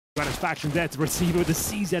Satisfaction there to receive it with the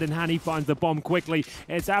CZ in hand. He finds the bomb quickly.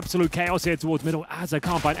 It's absolute chaos here towards middle as I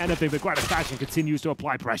can't find anything, but Satisfaction continues to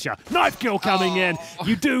apply pressure. Knife kill coming in.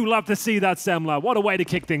 You do love to see that, Semler. What a way to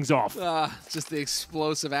kick things off. Just the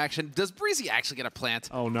explosive action. Does Breezy actually get a plant?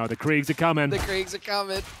 Oh no, the Kriegs are coming. The Kriegs are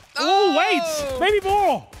coming. Oh, wait! Maybe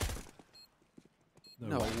more!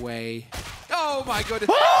 No way. Oh my goodness.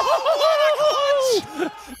 Oh!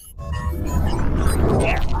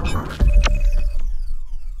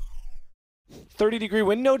 30-degree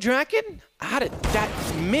window Draken? How did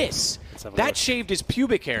that miss? That shaved his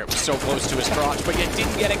pubic hair. It was so close to his crotch, but yet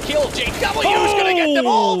didn't get a kill. JW's gonna get them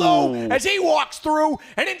all, though, as he walks through,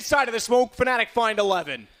 and inside of the smoke, Fnatic find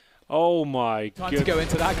 11. Oh my god. Time to go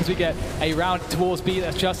into that because we get a round towards B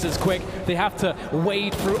that's just as quick. They have to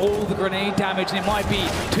wade through all the grenade damage and it might be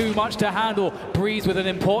too much to handle. Breeze with an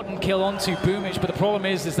important kill onto Boomich, but the problem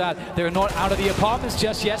is that they're not out of the apartments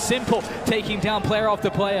just yet. Simple taking down player after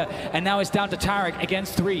player, and now it's down to Tarek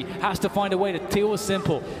against 3. Has to find a way to deal with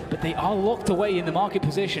Simple, but they are locked away in the market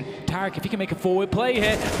position. Tarek, if he can make a forward play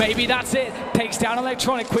here, maybe that's it. Takes down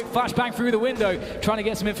Electronic, quick flashbang through the window, trying to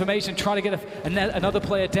get some information, trying to get another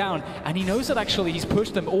player down. And he knows that actually he's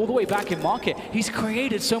pushed them all the way back in market. He's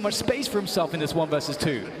created so much space for himself in this 1 versus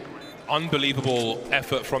 2. Unbelievable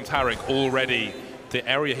effort from Tarek already. The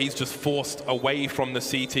area he's just forced away from the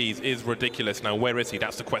CTs is ridiculous. Now, where is he?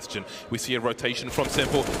 That's the question. We see a rotation from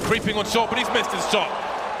Simple, creeping on shot, but he's missed his shot.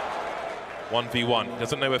 1v1. He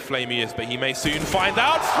doesn't know where Flamey is, but he may soon find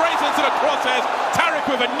out. Straight into the crosshairs. Tarek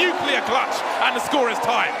with a nuclear clutch, and the score is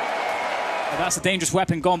tied. That's a dangerous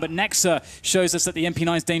weapon gone, but Nexa shows us that the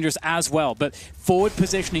MP9 is dangerous as well. But forward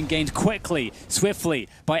positioning gained quickly, swiftly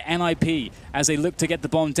by NIP as they look to get the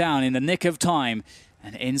bomb down in the nick of time.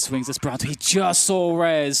 And in swings Esperanto. He just saw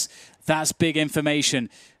Rez. That's big information.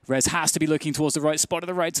 Rez has to be looking towards the right spot at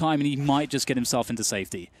the right time, and he might just get himself into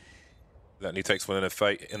safety. Then he takes one in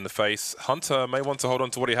the face. Hunter may want to hold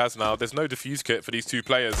on to what he has now. There's no defuse kit for these two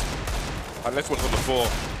players. Unless one's on the floor.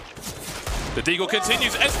 The Deagle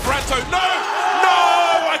continues. Esperanto, no! No!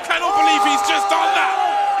 I cannot believe he's just done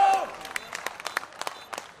that!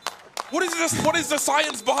 What is the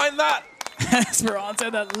science behind that? Esperanto,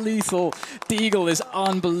 that lethal Deagle is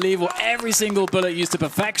unbelievable. Every single bullet used to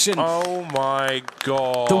perfection. Oh my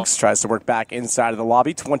god. Dukes tries to work back inside of the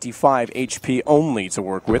lobby. 25 HP only to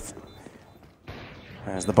work with.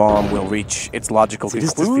 As the bomb will reach its logical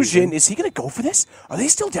conclusion. Is he going to go for this? Are they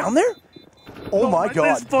still down there? Oh my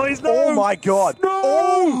god. Boys, no. Oh my god. No.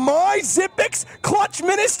 Oh my Zipix. Clutch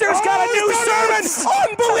Minister's got a new sermon.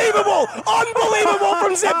 Unbelievable. Unbelievable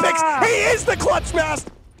from Zipix. He is the Clutch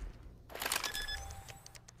Master.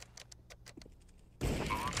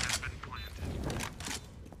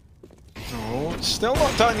 Oh, still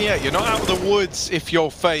not done yet. You're not out of the woods if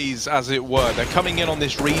you're FaZe, as it were. They're coming in on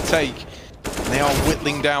this retake. They are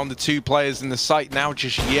whittling down the 2 players in the site now.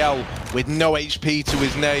 Just Yell with no HP to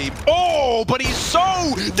his name. Oh, but he's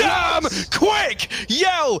so damn quick!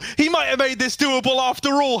 Yell, he might have made this doable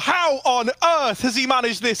after all. How on earth has he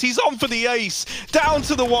managed this? He's on for the ace, down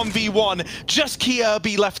to the 1v1. Just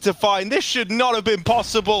Kirby left to find. This should not have been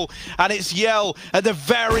possible. And it's Yell at the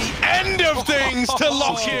very end of things to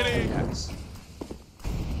lock it in. Yes.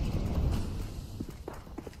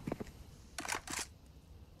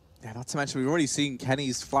 Yeah, not to mention, we've already seen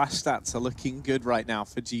Kenny's flash stats are looking good right now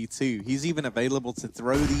for G2. He's even available to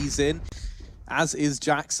throw these in, as is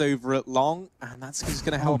Jax over at long, and that's just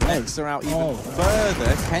going to help Nexa out even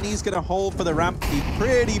further. Kenny's going to hold for the ramp.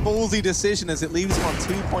 Pretty ballsy decision as it leaves him on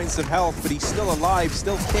 2 points of health, but he's still alive,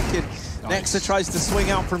 still kicking. Nexa tries to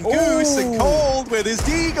swing out from Goose, and Cold with his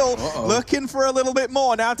Deagle, looking for a little bit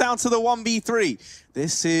more. Now down to the 1v3.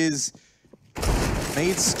 This is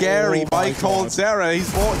made scary by Coldzera. He's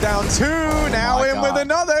brought down 2, now in with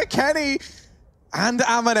another. Kenny and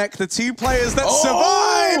Amanek, the 2 players that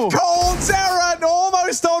survive. Coldzera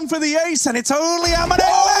almost on for the ace, and it's only Amanek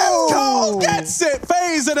left. Cold gets it.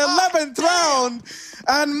 FaZe at 11th round.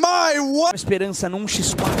 And my what? Esperança num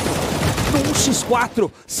X4. Num X4,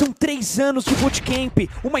 são 3 anos de bootcamp,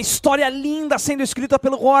 uma história linda sendo escrita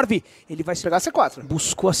pelo Orv. Ele vai pegar a C4.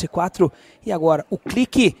 Buscou a C4 e agora o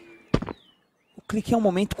clique. O clique é um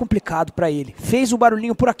momento complicado para ele. Fez o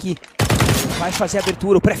barulhinho por aqui. Vai fazer a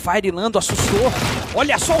abertura. O pré-fire Lando assustou.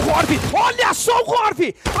 Olha só o Orv! Olha só o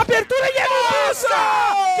Orv! Abertura e ele busca!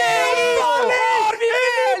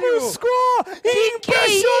 Ele buscou!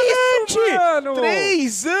 Impressionante!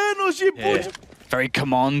 3 anos de boot. Very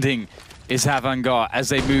commanding is Avangard as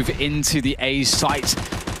they move into the A site.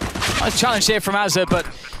 Nice challenge here from Azza, but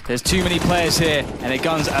there's too many players here and the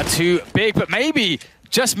guns are too big, but maybe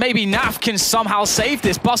just maybe Naf can somehow save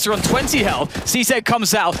this. Buster on 20 health. CZ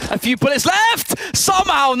comes out. A few bullets left.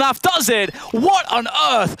 Somehow Naf does it. What on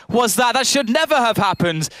earth was that? That should never have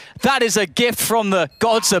happened. That is a gift from the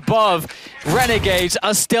gods above. Renegades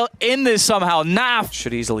are still in this somehow. Naf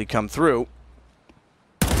should easily come through.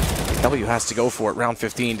 W has to go for it. Round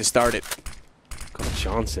 15 to start it. Got a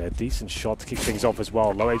chance here. Decent shot to kick things off as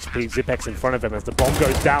well. Low HP, Zipex in front of him as the bomb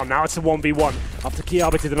goes down. Now it's a 1v1. After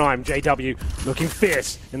Kiabi to deny him, JW looking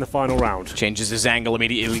fierce in the final round. Changes his angle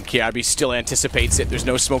immediately. Kiabi still anticipates it. There's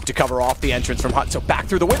no smoke to cover off the entrance from Hut. So back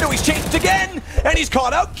through the window. He's chased again. And he's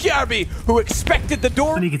caught out Kiabi, who expected the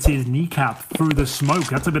door. And you can see his kneecap through the smoke.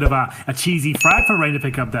 That's a bit of a cheesy frag for Rain to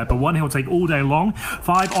pick up there. But one he'll take all day long.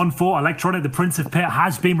 5-on-4. Electronic, the Prince of Pit,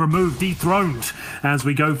 has been removed, dethroned. As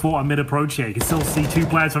we go for a mid approach here. You can still see two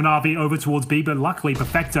players from Na'Vi over towards B, but luckily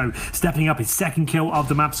Perfecto stepping up his second kill of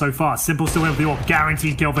the map so far. Simple still with the AWP,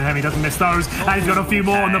 guaranteed kill for him. He doesn't miss those, and he's got a few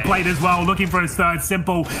more on the plate as well, looking for his third.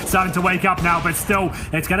 Simple starting to wake up now, but still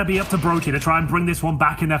it's going to be up to Brokey to try and bring this one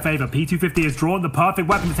back in their favor. P250 has drawn the perfect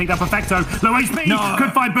weapon to take down Perfecto. Low HP,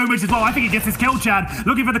 could find Boomage as well. I think he gets his kill, Chad.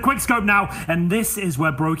 Looking for the quick scope now, and this is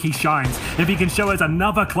where Brokey shines. If he can show us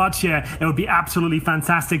another clutch here, it would be absolutely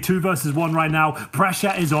fantastic. 2 versus 1 right now.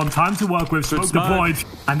 Pressure is on, time to work with, smoke deployed.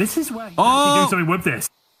 And this is where he can do something with this.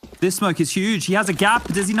 This smoke is huge. He has a gap.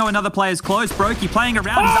 Does he know another player's close? Brokey playing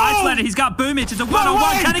around. He's isolated. He's got Boomage. It's a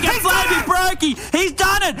one-on-one. Can he get flamed? Brokey. He's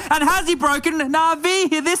done it. And has he broken Na'Vi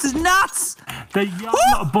here? This is nuts. The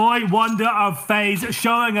young boy wonder of FaZe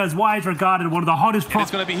showing us why he's regarded one of the hottest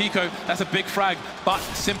It's going to be Hiko. That's a big frag. But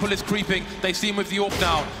Simple is creeping. They see him with the AWP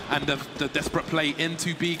now. And the desperate play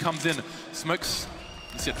into B comes in. Smokes.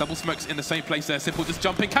 You see double smokes in the same place there. Simple just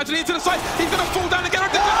jumping casually into the site. He's going to fall down again.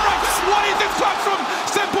 What is this clutch from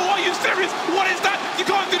Simple? Are you serious? What is that? You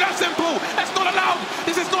can't do that, Simple. That's not allowed.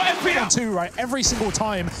 This is not FPS. 2, right? Every single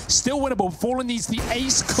time. Still winnable. Fallen needs the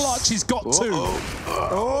ace clutch. He's got 2.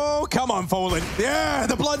 Oh, come on, Fallen. Yeah,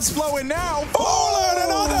 the blood's flowing now. Fallen,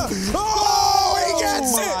 another. Oh, he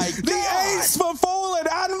gets it. The ace for Fallen.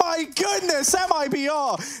 And my goodness,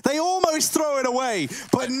 MIBR. They almost throw it away,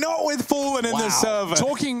 but not with Fallen in the server.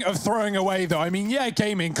 Talking of throwing away, though, I mean, yeah,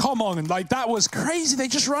 gaming, come on. Like, that was crazy. They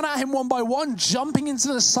just run at him one by one, jumping into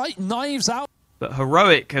the site, knives out. But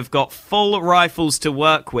Heroic have got full rifles to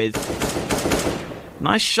work with.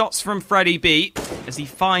 Nice shots from Freddy B as he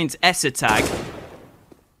finds Essa tag.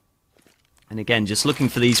 And again, just looking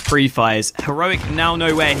for these pre-fires. Heroic now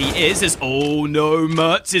know where he is as, oh no,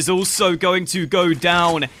 Mertz is also going to go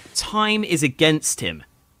down. Time is against him.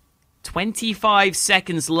 25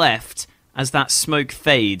 seconds left as that smoke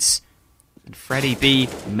fades. And Freddy B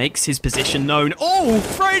makes his position known. Oh,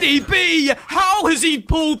 Freddy B! How has he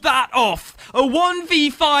pulled that off? A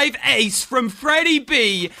 1v5 ace from Freddy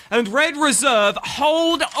B, and Red Reserve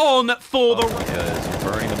hold on for the...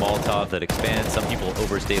 burning the Molotov that expands. Some people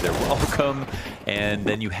overstay their welcome. And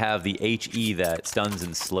then you have the HE that stuns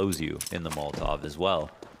and slows you in the Molotov as well,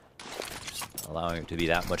 allowing it to be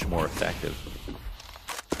that much more effective.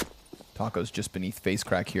 Taco's just beneath face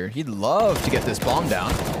crack here. He'd love to get this bomb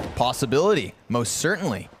down. Possibility, most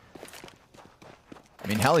certainly. I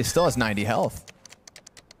mean, hell, he still has 90 health.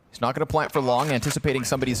 He's not going to plant for long, anticipating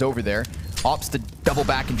somebody's over there. Opts to double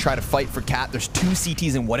back and try to fight for Cat. There's 2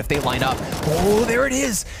 CTs, and what if they line up? Oh, there it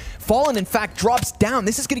is. Fallen, in fact, drops down.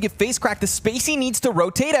 This is going to give FaceCrack the space he needs to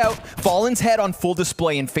rotate out. Fallen's head on full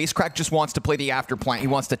display, and FaceCrack just wants to play the after plant. He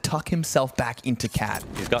wants to tuck himself back into Cat.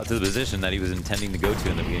 He's got to the position that he was intending to go to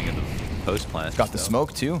in the beginning of the post plant. Got the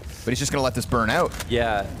smoke, too, but he's just going to let this burn out.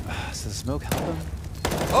 Yeah, so the smoke help him?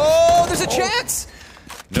 Oh, there's a chance!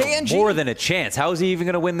 No, KNG. more than a chance. How is he even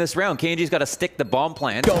going to win this round? KNG's got to stick the bomb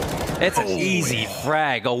plant. Go. It's an easy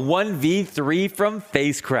frag. A 1v3 from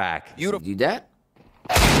FaceCrack. Beautiful. Do that?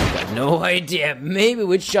 I got no idea. Maybe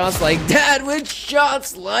with shots like that. With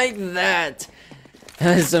shots like that.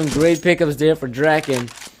 Some great pickups there for Draken.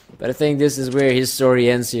 But I think this is where his story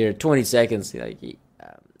ends here. 20 seconds. Like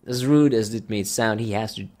as rude as it may sound, he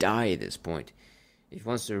has to die at this point if he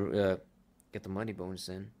wants to get the money bonus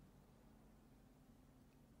in.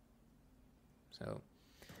 So,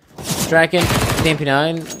 Draken,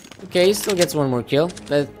 MP9. Okay, he still gets one more kill.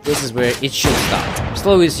 But this is where it should stop.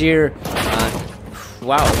 Slow is here.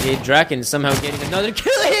 Wow, okay, Draken somehow getting another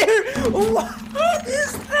kill here. What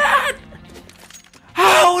is that?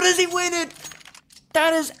 How does he win it?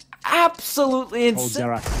 That is absolutely insane.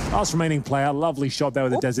 Last remaining player, lovely shot there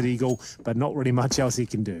with the Desert Eagle, but not really much else he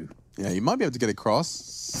can do. Yeah, you might be able to get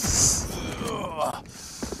across.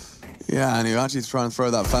 Yeah, and you actually try and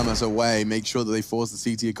throw that FAMAS away, make sure that they force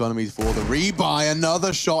the CT economy for the rebuy.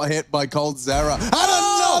 Another shot hit by Cold Zera. And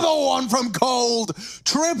another one from Cold.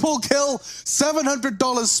 Triple kill,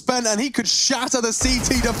 $700 spent, and he could shatter the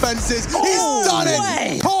CT defenses. He's done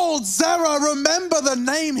it! Cold Zera, remember the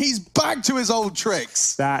name. He's back to his old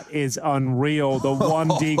tricks. That is unreal. The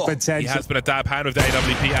 1D potential. He has been a dab hand with the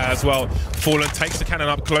AWP as well. Fallen takes the cannon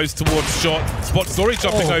up close towards shot. Spot Story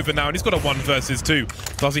jumping over now, and he's got a 1 versus 2.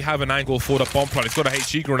 Does he have an angle for the bomb plant? He's got a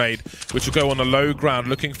HE grenade, which will go on the low ground,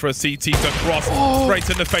 looking for a CT to cross. Straight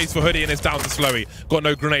in the face for Hoodie, and it's down to Slowy. Got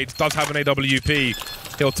no grenade. Does have an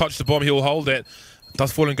AWP. He'll touch the bomb. He'll hold it.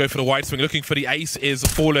 Does Fallen go for the wide swing? Looking for the ace is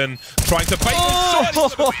Fallen. Trying to bait the shot.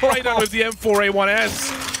 He's going to spray down with the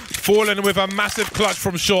M4A1S. Fallen with a massive clutch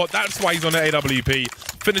from short. That's why he's on the AWP.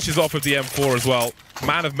 Finishes off with the M4 as well.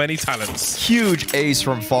 Man of many talents. Huge ace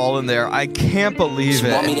from Fallen there. I can't believe she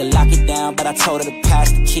it. Want me to lock it down, but I told her to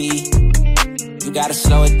pass the key. You gotta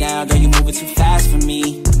slow it down, girl, you moving too fast for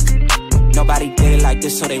me. Nobody did it like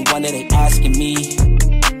this, so they wonder, they asking me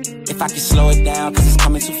if I can slow it down, cause it's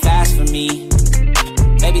coming too fast for me.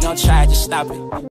 Baby, don't try it, just stop it.